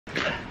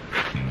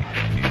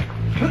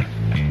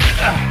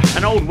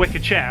an old wicker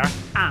chair,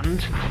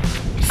 and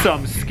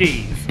some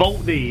skis.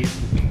 Bolt these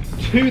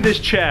to this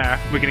chair.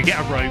 We're gonna get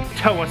a rope,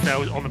 tow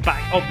ourselves on the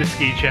back of the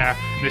ski chair,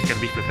 and it's gonna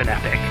be flipping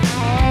epic.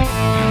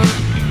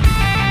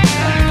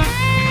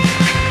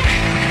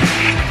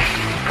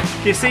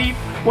 You see,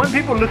 when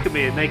people look at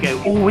me and they go,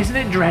 oh, isn't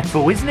it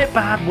dreadful? Isn't it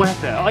bad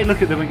weather? I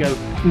look at them and go,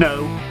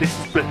 no, this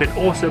is flipping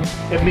awesome.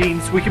 It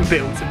means we can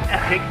build some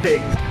epic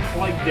things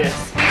like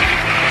this.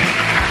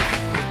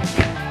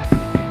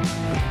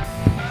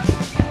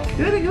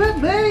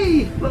 Good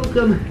day!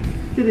 Welcome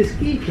to the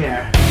ski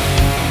chair.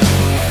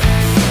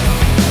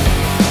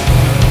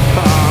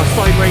 Oh,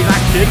 sideways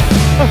action.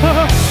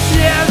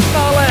 Yes,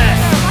 Molly!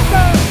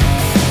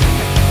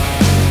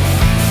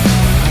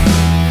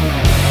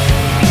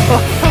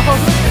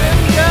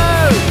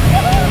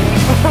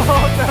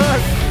 Oh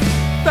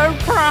no! Don't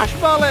crash,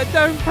 Mullet!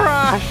 Don't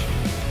crash!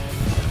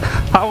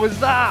 How was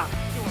that?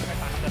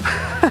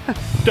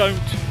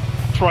 Don't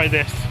try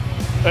this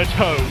at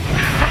home.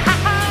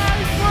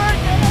 It's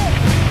working!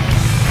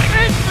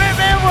 It's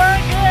flipping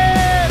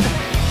working!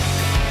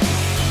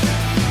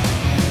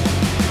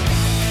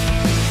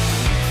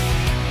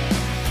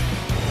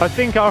 I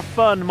think our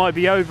fun might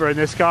be over in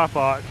this car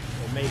park.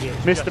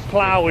 Mr.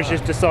 Plough has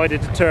just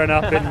decided to turn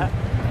up and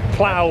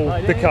plough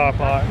the car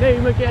park. We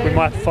might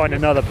have to find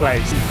another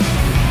place.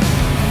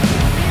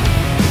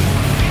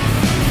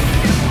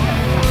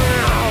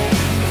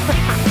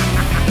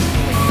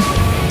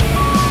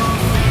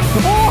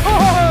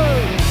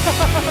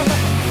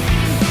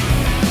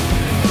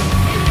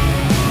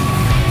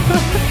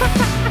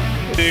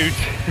 Dude,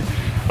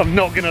 I'm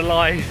not gonna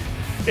lie,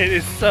 it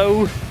is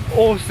so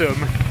awesome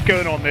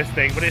going on this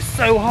thing, but it's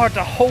so hard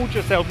to hold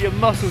yourself. Your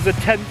muscles are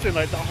tensing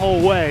like the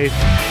whole way.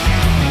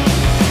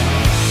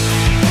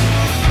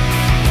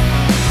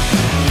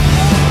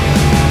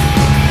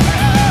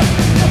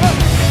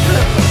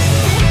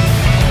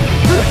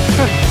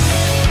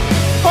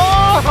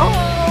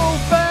 Oh,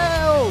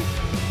 Bell!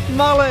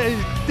 Mullet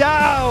is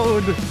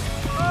down!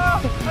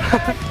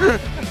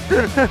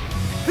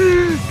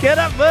 Get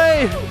up,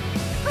 babe!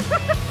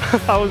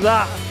 How was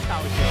that?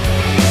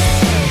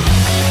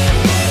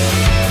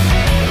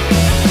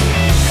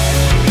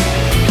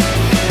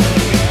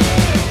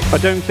 I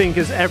don't think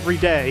as every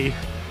day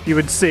you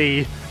would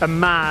see a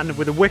man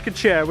with a wicker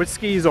chair with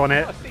skis on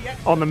it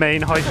on the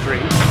main high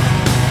street.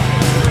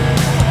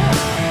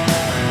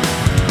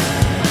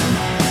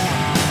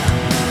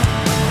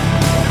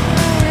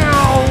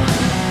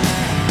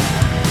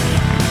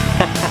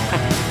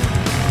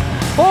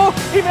 Oh,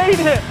 he made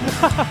it!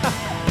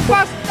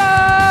 Faster!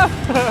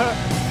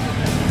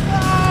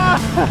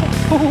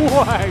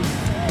 Wow!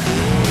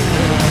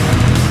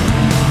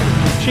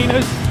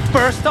 Chino's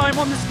first time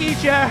on the ski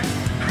chair.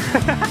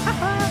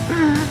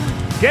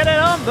 Get it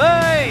on,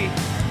 babe!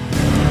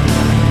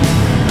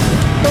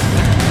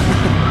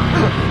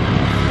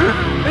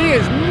 He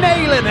is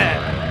nailing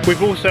it!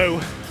 We've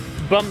also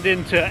bumped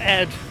into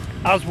Ed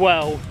as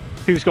well,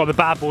 who's got the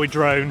bad boy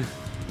drone.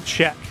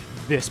 Check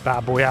this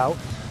bad boy out.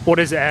 What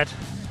is it, Ed?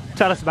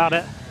 Tell us about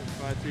it.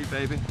 Inspire 2,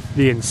 baby.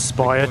 The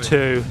Inspire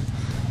 2.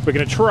 We're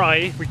gonna try,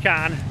 if we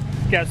can,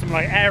 get some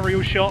like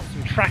aerial shots,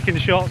 some tracking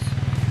shots.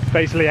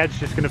 Basically, Ed's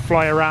just gonna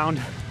fly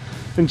around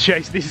and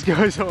chase these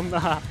guys on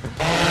that.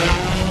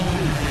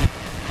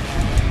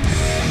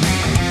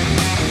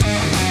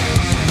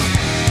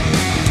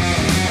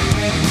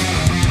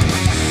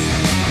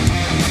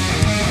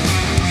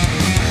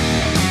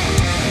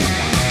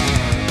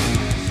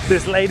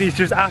 This lady's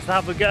just asked to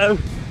have a go.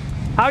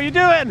 How you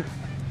doing?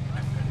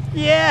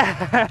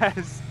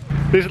 Yes!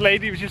 This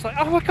lady was just like,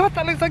 oh my god,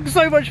 that looks like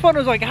so much fun. I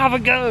was like, have a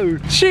go.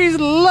 She's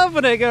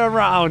loving it going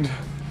around.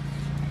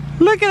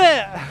 Look at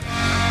it!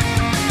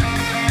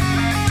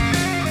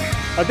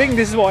 I think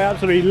this is what I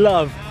absolutely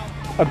love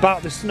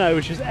about the snow,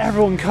 which is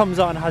everyone comes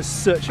out and has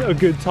such a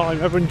good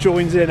time. Everyone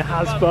joins in,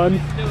 has fun.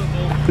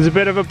 There's a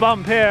bit of a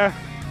bump here.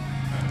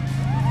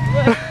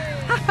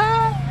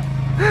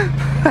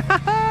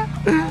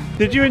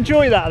 Did you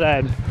enjoy that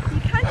then?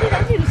 You can't do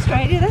that in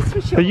Australia, that's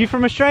for sure. Are you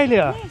from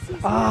Australia? Yes,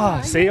 yes. Ah,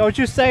 see, I was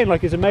just saying,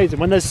 like, it's amazing.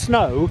 When there's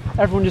snow,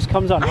 everyone just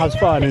comes out and has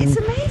fun. It's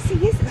And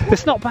amazing, yes.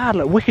 it's not bad,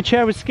 like wicker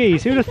chair with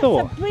skis. Who'd have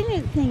thought? It's a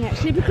brilliant thing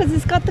actually, because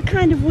it's got the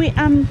kind of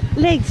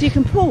legs you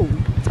can pull.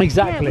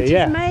 Exactly,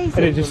 yeah. Amazing.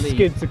 And it just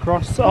skids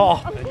across.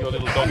 Oh, And your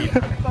little doggy.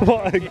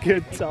 what a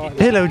good time.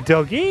 Hello,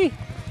 doggy.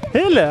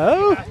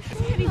 Hello.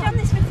 Have you done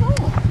this before?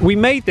 We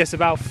made this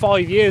about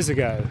 5 years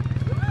ago,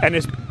 and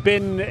it's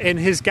been in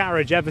his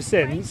garage ever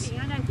since. Crazy.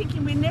 I'm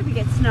thinking we'd never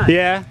get snow.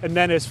 Yeah, and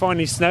then it's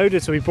finally snowed,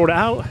 so we brought it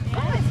out.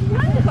 Oh, it's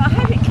wonderful. I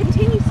hope it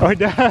continues. I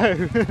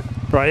know.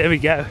 Right, here we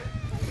go.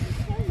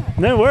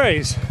 No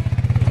worries.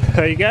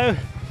 There you go.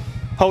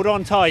 Hold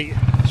on tight.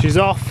 She's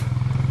off.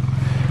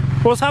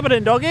 What's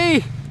happening,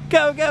 doggy?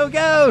 Go, go,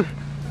 go.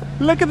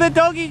 Look at the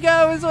doggy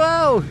go as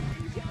well.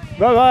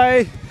 Bye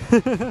bye.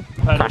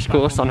 Crash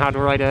course on how to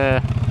ride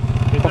a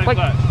quad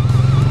bike.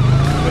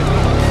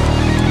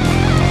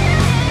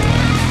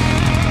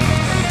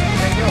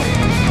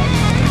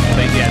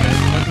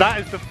 That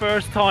is the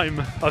first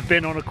time I've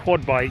been on a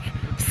quad bike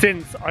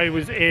since I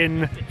was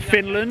in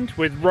Finland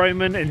with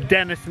Roman and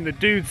Dennis and the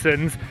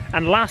Dudesons,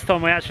 and last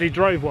time I actually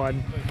drove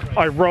one,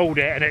 I rolled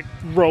it and it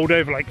rolled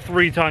over like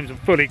 3 times and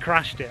fully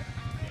crashed it.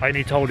 I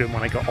only told him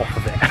when I got off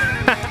of it.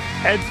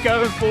 Ed's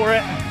going for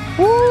it.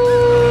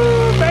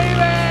 Woo,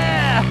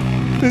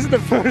 baby! This is the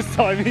first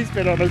time he's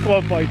been on a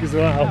quad bike as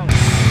well.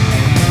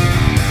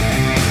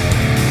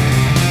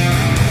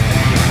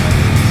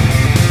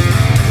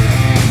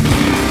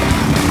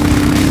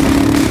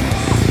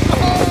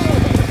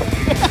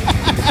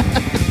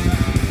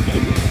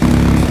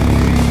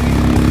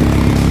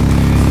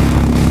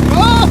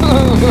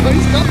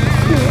 He's got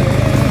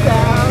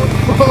down.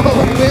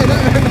 Oh,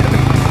 winner.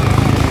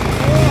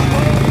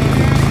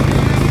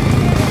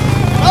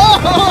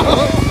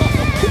 Oh!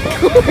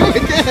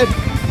 Again.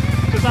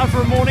 Just out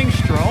for a morning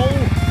stroll.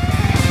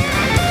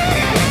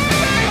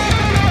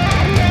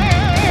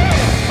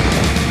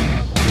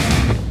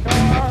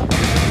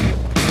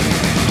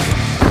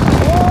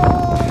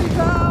 Oh, he's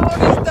down,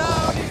 he's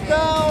down, he's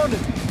down.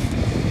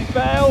 He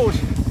failed.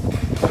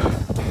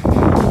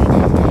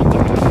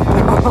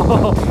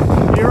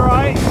 You're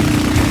right.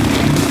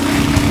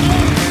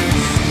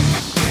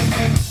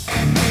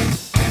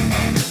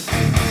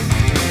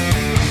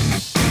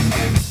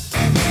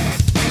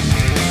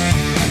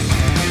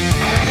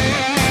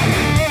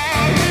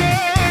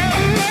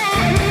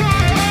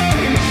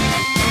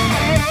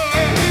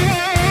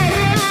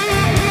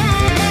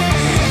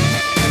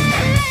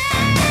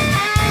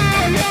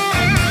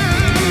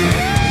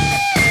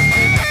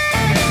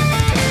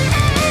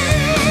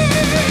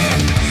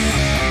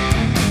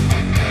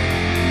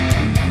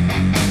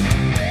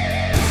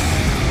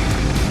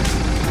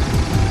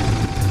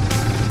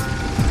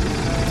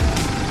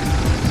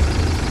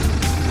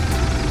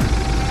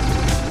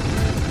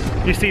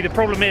 You see, the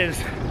problem is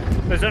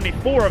there's only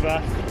 4 of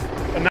us